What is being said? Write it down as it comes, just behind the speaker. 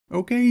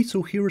Okay,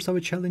 so here's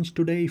our challenge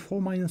today,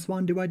 4 minus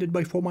 1 divided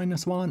by 4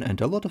 minus 1, and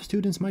a lot of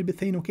students might be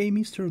saying, okay,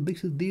 mister,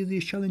 this is the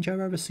easiest challenge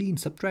I've ever seen,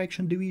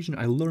 subtraction, division,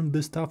 I learned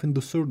this stuff in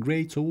the 3rd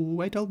grade, so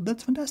I tell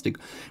that's fantastic.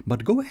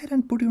 But go ahead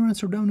and put your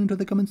answer down into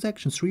the comment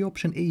section, 3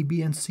 option A,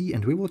 B, and C,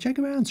 and we will check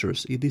your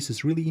answers. This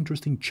is really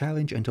interesting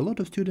challenge, and a lot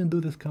of students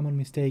do this common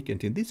mistake,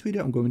 and in this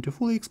video I'm going to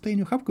fully explain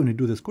you how I'm going to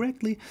do this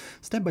correctly,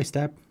 step by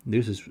step.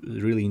 This is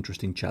a really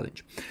interesting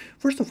challenge.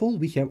 First of all,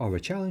 we have our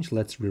challenge.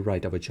 Let's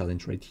rewrite our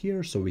challenge right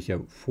here. So we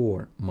have 4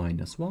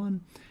 minus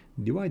 1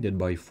 divided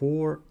by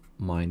 4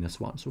 minus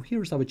 1. So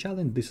here's our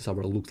challenge. This is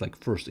our looks like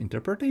first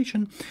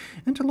interpretation,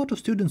 and a lot of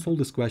students solve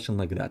this question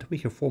like that. We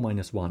have 4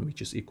 minus 1,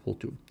 which is equal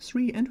to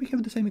 3, and we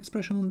have the same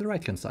expression on the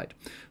right hand side.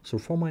 So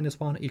 4 minus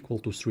 1 equal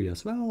to 3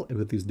 as well,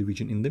 with this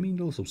division in the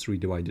middle. So 3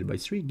 divided by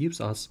 3 gives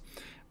us,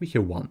 we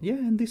have 1. Yeah,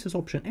 and this is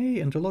option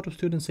A, and a lot of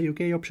students say,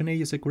 okay, option A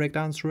is a correct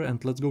answer,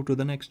 and let's go to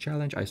the next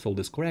challenge. I solved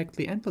this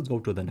correctly, and let's go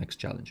to the next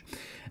challenge.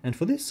 And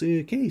for this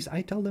case,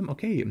 I tell them,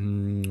 okay,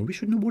 we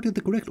should know what is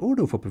the correct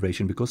order of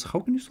operation, because how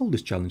can you solve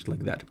this challenge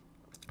like that?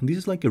 This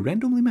is like a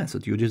randomly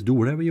method. You just do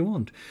whatever you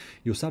want.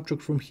 You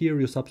subtract from here,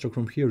 you subtract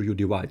from here, you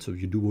divide. So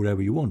you do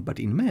whatever you want. But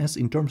in math,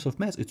 in terms of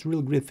math, it's a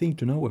real great thing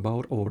to know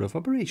about order of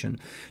operation.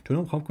 To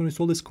know how can we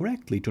solve this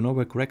correctly, to know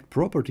a correct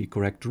property,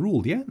 correct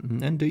rule, yeah?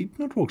 And it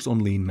not works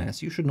only in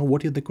math. You should know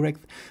what is the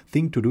correct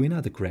thing to do in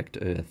other correct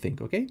thing,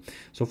 okay?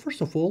 So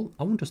first of all,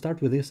 I want to start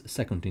with this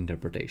second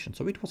interpretation.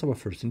 So it was our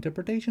first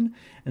interpretation,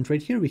 and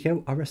right here we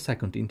have our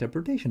second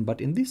interpretation. But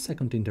in this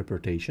second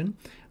interpretation,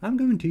 I'm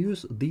going to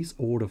use this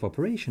order of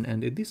operation,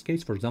 and in this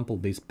case, for example,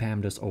 this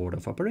PEMDAS order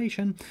of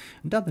operation.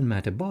 Doesn't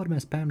matter,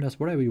 BODMAS, PEMDAS,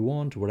 whatever you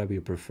want, whatever you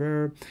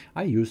prefer.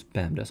 I use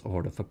PEMDAS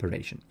order of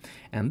operation.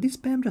 And this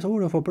PEMDAS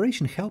order of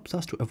operation helps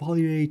us to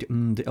evaluate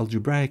the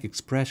algebraic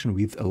expression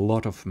with a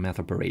lot of math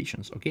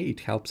operations. Okay, it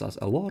helps us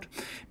a lot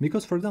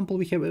because, for example,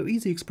 we have an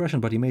easy expression,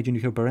 but imagine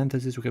you have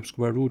parentheses, you have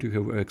square root, you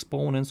have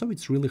exponent, so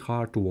it's really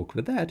hard to work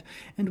with that.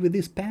 And with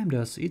this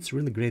PEMDAS, it's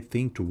really great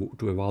thing to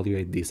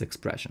evaluate this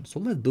expression.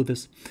 So let's do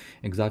this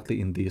exactly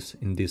in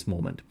this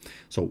moment.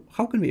 So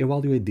how can we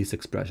evaluate this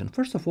expression?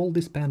 First of all,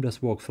 this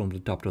PEMDAS works from the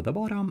top to the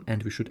bottom,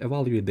 and we should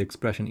evaluate the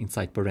expression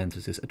inside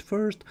parentheses at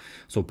first.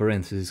 So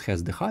parentheses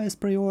has the highest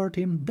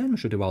priority, then we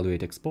should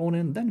evaluate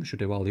exponent, then we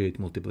should evaluate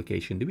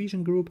multiplication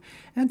division group,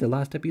 and the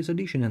last step is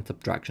addition and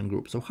subtraction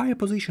group. So higher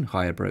position,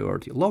 higher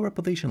priority, lower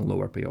position,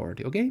 lower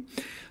priority, okay?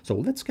 So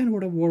let's scan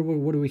what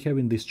do we have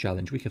in this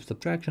challenge. We have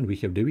subtraction, we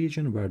have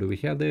division. Where do we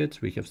have it?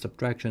 We have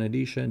subtraction,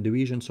 addition,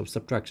 division. So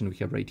subtraction we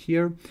have right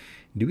here,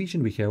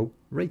 division we have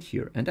right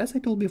here. And as I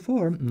told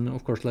before,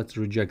 of course, let's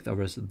reject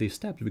these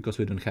steps because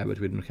we don't have it.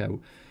 We don't have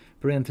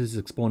parentheses,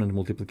 exponent,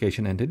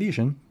 multiplication, and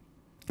addition.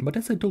 But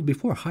as I told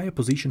before, higher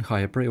position,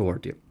 higher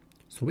priority.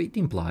 So it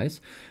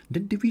implies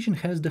that division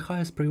has the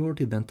highest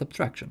priority than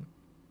subtraction.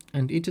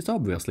 And it is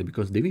obviously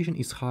because division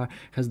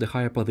has the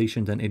higher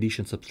position than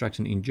addition,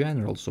 subtraction in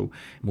general. So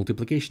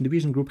multiplication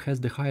division group has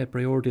the higher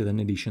priority than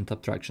addition,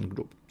 subtraction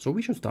group. So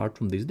we should start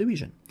from this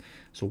division.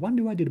 So 1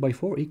 divided by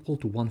 4 equal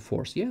to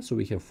 1/4. Yeah, so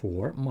we have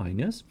 4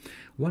 minus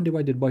 1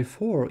 divided by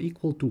 4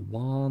 equal to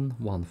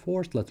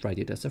 1/4. Let's write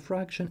it as a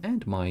fraction,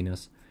 and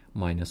minus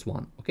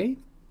 1. Okay.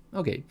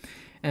 Okay,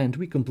 and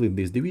we complete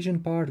this division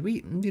part.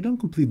 We don't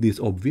complete this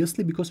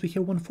obviously because we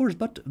have 1/4,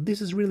 but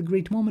this is a really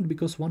great moment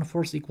because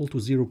 1/4 equal to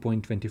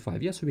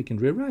 0.25. Yes, so we can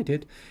rewrite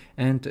it,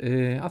 and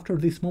after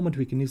this moment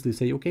we can easily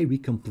say, okay, we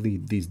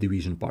complete this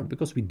division part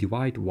because we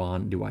divide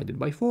 1 divided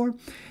by 4.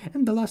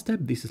 And the last step,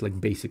 this is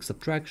like basic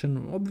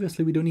subtraction.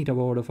 Obviously we don't need our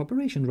order of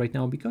operation right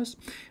now because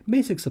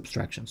basic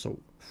subtraction. So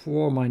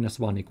 4 minus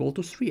 1 equal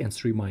to 3, and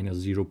 3 minus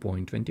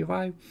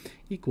 0.25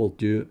 equal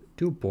to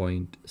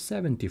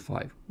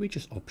 2.75, which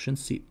is option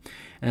C.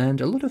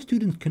 And a lot of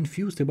students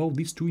confused about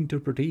these two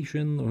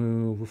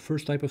interpretation.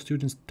 First type of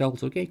students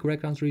tells, okay,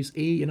 correct answer is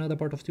A, another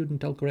part of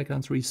student tell correct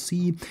answer is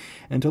C,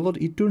 and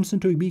it turns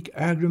into a big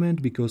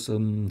argument because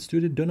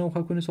students don't know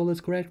how can you solve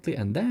this correctly,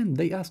 and then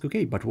they ask,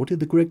 okay, but what is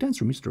the correct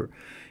answer, mister?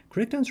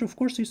 Correct answer, of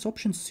course, is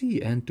option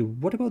C. And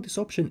what about this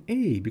option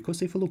A?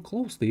 Because if you look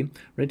closely,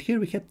 right here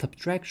we had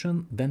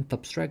subtraction,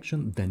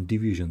 then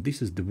division.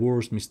 This is the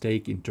worst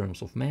mistake in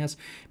terms of math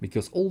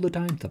because all the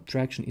time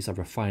subtraction is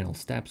our final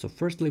step. So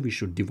firstly we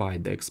should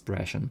divide the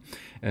expression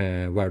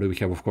where do we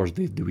have, of course,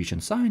 the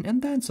division sign,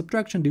 and then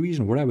subtraction,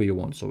 division, whatever you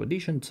want. So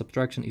addition,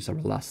 subtraction is our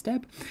last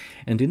step,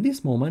 and in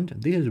this moment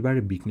this is a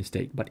very big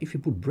mistake. But if you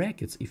put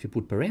brackets, if you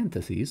put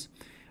parentheses,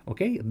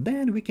 okay,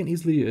 then we can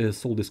easily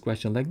solve this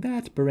question like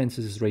that.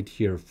 Parentheses right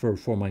here for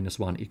 4 minus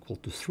 1 equal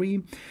to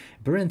 3.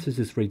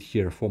 Parentheses right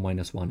here, 4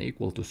 minus 1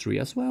 equal to 3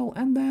 as well.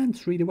 And then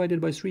 3 divided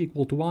by 3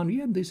 equal to 1.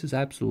 Yeah, this is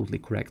absolutely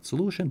correct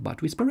solution,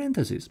 but with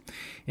parentheses.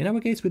 In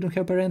our case, we don't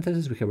have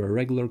parentheses. We have a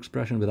regular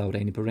expression without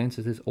any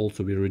parentheses.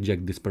 Also, we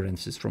reject this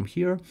parentheses from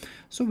here.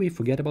 So we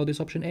forget about this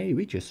option A,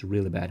 which is a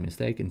really bad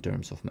mistake in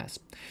terms of math.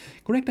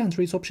 Correct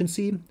answer is option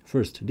C.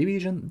 First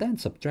division, then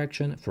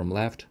subtraction from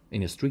left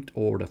in a strict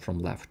order from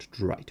left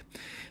to right. right.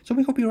 So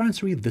I hope your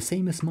answer is the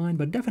same as mine,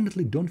 but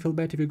definitely don't feel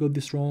bad if you got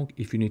this wrong.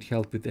 If you need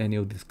help with any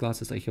of these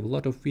classes, I have a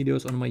lot of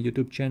videos on my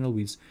YouTube channel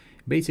with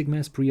basic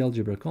math,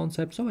 pre-algebra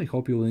concepts, so I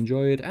hope you will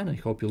enjoy it and I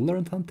hope you'll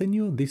learn something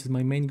new. This is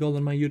my main goal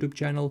on my YouTube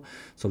channel,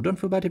 so don't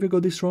feel bad if you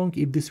got this wrong.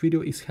 If this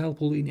video is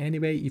helpful in any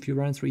way, if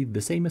your answer is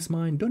the same as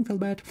mine, don't feel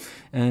bad,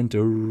 and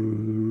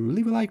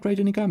leave a like, write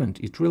any comment.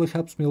 It really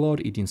helps me a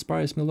lot, it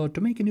inspires me a lot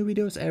to make new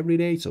videos every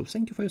day. So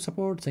thank you for your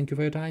support, thank you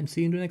for your time,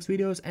 see you in the next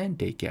videos, and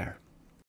take care.